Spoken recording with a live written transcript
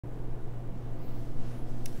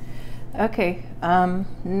Okay,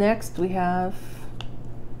 next we have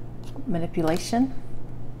manipulation.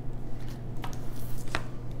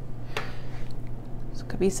 This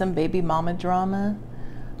could be some baby mama drama.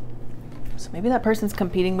 So maybe that person's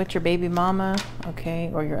competing with your baby mama,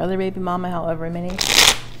 okay, or your other baby mama, however many.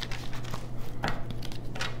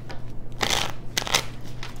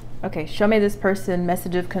 Okay, show me this person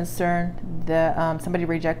message of concern that somebody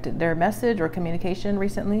rejected their message or communication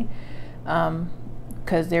recently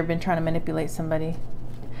because they've been trying to manipulate somebody.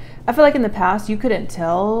 I feel like in the past you couldn't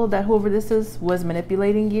tell that whoever this is was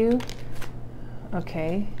manipulating you.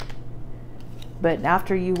 Okay. But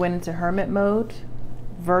after you went into hermit mode,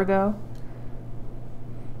 Virgo,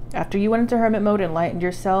 after you went into hermit mode and enlightened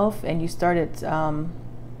yourself and you started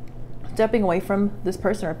stepping away from this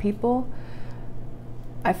person or people,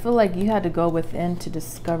 I feel like you had to go within to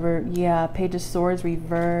discover, yeah, Page of Swords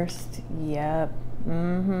reversed, yep,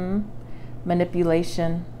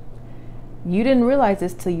 manipulation. You didn't realize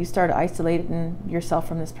this till you started isolating yourself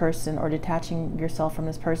from this person or detaching yourself from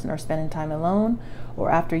this person or spending time alone,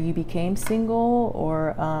 or after you became single,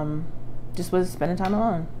 or just was spending time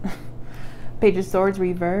alone. Page of Swords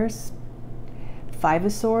reversed, Five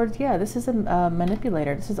of Swords, yeah, this is a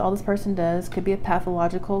manipulator. This is all this person does. Could be a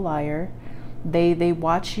pathological liar. They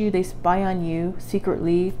watch you, they spy on you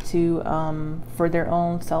secretly to for their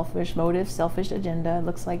own selfish motives, selfish agenda. It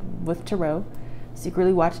looks like with tarot,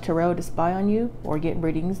 secretly watch tarot to spy on you or get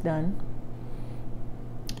readings done.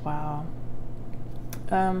 Wow.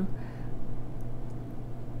 Five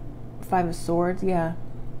of Swords, yeah.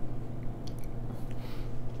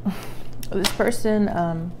 This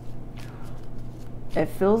person, it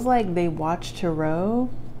feels like they watch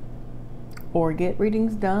tarot or get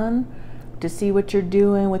readings done to see what you're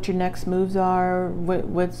doing, what your next moves are,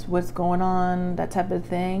 what's going on, that type of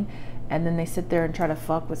thing. And then they sit there and try to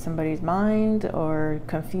fuck with somebody's mind or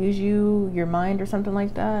confuse your mind or something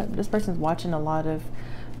like that. This person's watching a lot of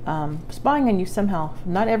spying on you somehow.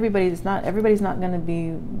 Not everybody's not gonna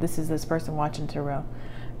be, this is this person watching tarot.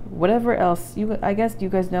 Whatever else, I guess you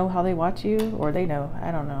guys know how they watch you, or they know,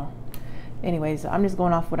 I don't know. Anyways, I'm just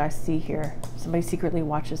going off what I see here. Somebody secretly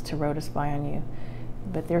watches tarot to spy on you.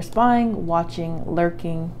 But they're spying, watching,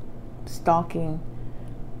 lurking, stalking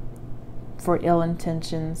for ill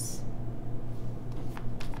intentions.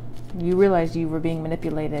 You realize you were being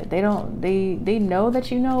manipulated. They know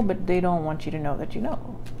that you know, but they don't want you to know that you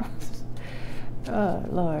know. Oh,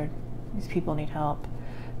 Lord. These people need help.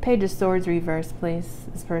 Page of Swords reverse, please.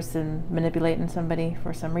 This person manipulating somebody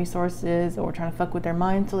for some resources or trying to fuck with their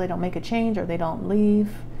mind so they don't make a change or they don't leave.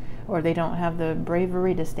 Or they don't have the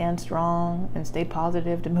bravery to stand strong and stay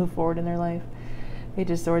positive to move forward in their life. Page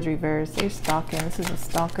of Swords reverse. They're stalking. This is a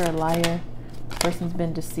stalker, a liar. The person's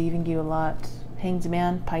been deceiving you a lot. Hanged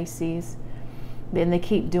Man, Pisces. And they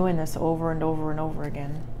keep doing this over and over and over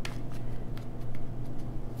again.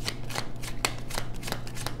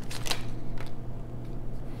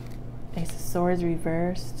 Ace of Swords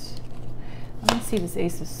reversed. Let me see this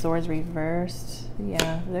Ace of Swords reversed.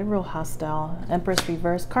 Yeah, they're real hostile. Empress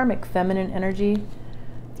reversed. Karmic feminine energy.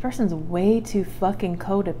 This person's way too fucking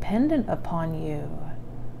codependent upon you.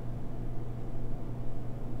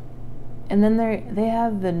 And then they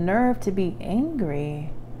have the nerve to be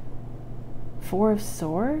angry. Four of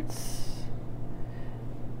Swords.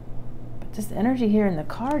 But this energy here in the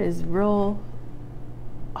card is real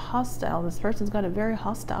hostile. This person's got a very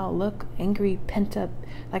hostile look. Angry, pent up.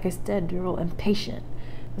 Like I said, real impatient.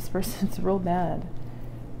 This person's real bad.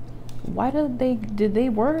 Why did they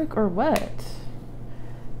work or what?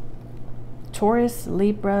 Taurus,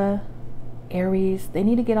 Libra, Aries, they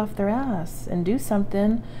need to get off their ass and do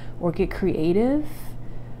something or get creative.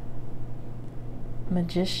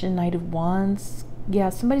 Magician, Knight of Wands. Yeah,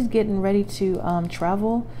 somebody's getting ready to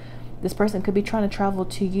travel. This person could be trying to travel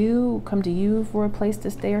to you, come to you for a place to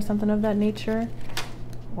stay or something of that nature,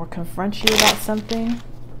 or confront you about something.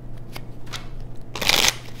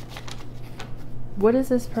 What is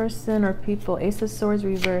this person or people? Ace of Swords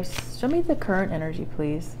reverse. Show me the current energy,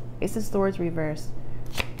 please. Ace of Swords reverse.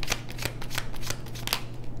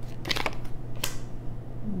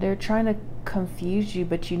 They're trying to confuse you,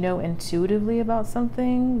 but you know intuitively about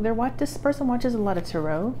something. This person watches a lot of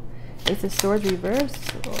tarot. Ace of Swords reverse.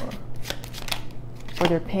 Or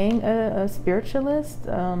they're paying a spiritualist,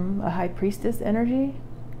 a high priestess energy.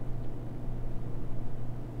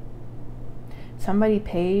 Somebody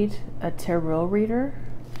paid a tarot reader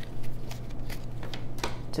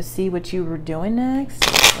to see what you were doing next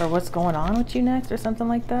or what's going on with you next or something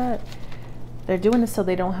like that. They're doing this so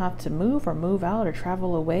they don't have to move or move out or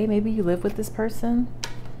travel away. Maybe you live with this person.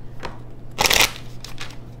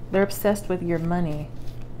 They're obsessed with your money.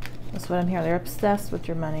 That's what I'm hearing. They're obsessed with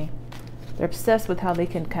your money. They're obsessed with how they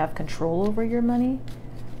can have control over your money.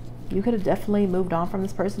 You could have definitely moved on from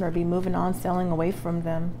this person, or be moving on, selling away from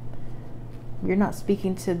them. You're not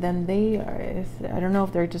speaking to them. They are, I don't know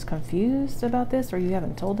if they're just confused about this, or you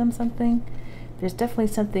haven't told them something. There's definitely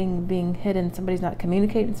something being hidden. Somebody's not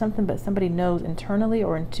communicating something, but somebody knows internally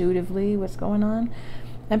or intuitively what's going on.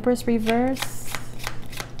 Empress reverse.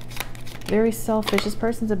 Very selfish. This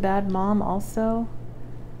person's a bad mom also.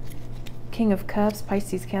 King of Cups,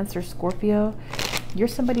 Pisces, Cancer, Scorpio. You're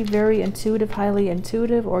somebody very intuitive, highly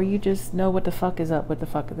intuitive, or you just know what the fuck is up with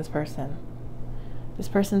this person. This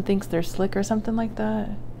person thinks they're slick or something like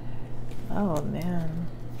that. Oh, man.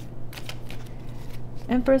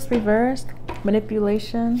 Empress reversed.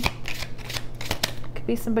 Manipulation. Could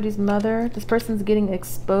be somebody's mother. This person's getting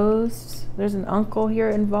exposed. There's an uncle here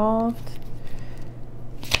involved.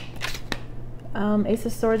 Ace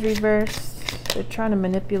of Swords reversed. They're trying to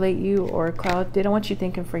manipulate you or cloud. They don't want you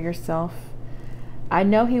thinking for yourself. I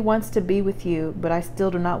know he wants to be with you, but I still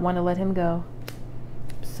do not want to let him go.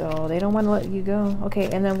 So they don't want to let you go. Okay,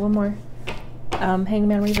 and then one more.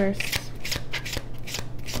 Hangman reverse.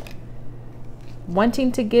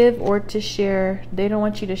 Wanting to give or to share. They don't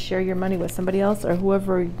want you to share your money with somebody else, or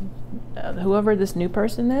whoever this new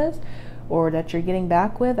person is, or that you're getting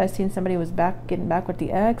back with. I've seen somebody was getting back with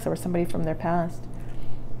the ex, or somebody from their past.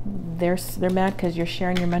 They're mad because you're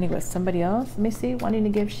sharing your money with somebody else. Let me see. Wanting to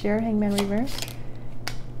give, share. Hangman reverse.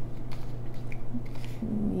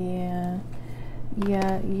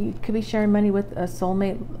 Yeah, you could be sharing money with a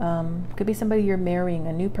soulmate. Could be somebody you're marrying,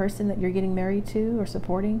 a new person that you're getting married to or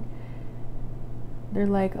supporting. They're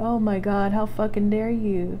like, oh my God, how fucking dare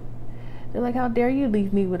you? They're like, how dare you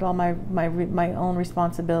leave me with all my own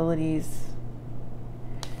responsibilities?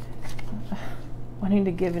 Wanting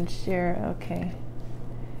to give and share. Okay.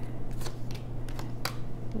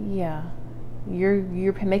 Yeah,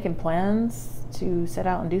 you're making plans to set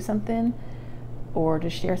out and do something, or to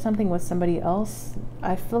share something with somebody else.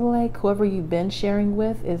 I feel like whoever you've been sharing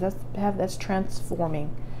with that's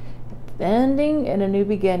transforming, ending and a new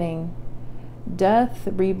beginning, death,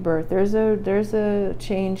 rebirth. There's a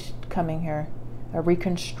change coming here, a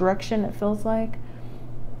reconstruction. It feels like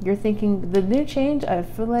you're thinking the new change. I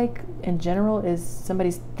feel like in general is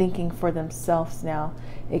somebody's thinking for themselves now,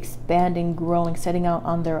 expanding, growing, setting out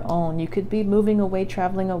on their own. You could be moving away,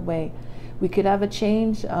 traveling away. We could have a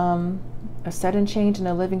change, a sudden change in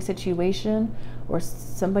a living situation, or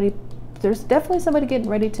there's definitely somebody getting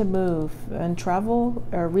ready to move and travel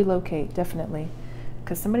or relocate, definitely,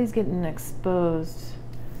 because somebody's getting exposed.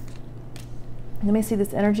 Let me see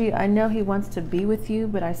this energy. I know he wants to be with you,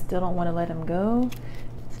 but I still don't want to let him go.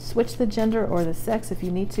 Switch the gender or the sex if you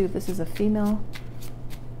need to, if this is a female.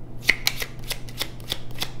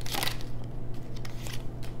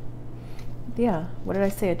 Yeah, what did I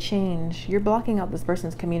say? A change. You're blocking out this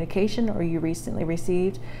person's communication, or you recently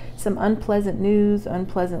received some unpleasant news,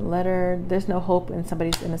 unpleasant letter. There's no hope in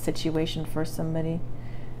somebody's in a situation for somebody.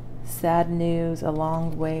 Sad news, a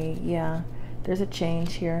long way. Yeah, there's a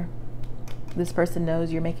change here. This person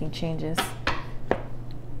knows you're making changes.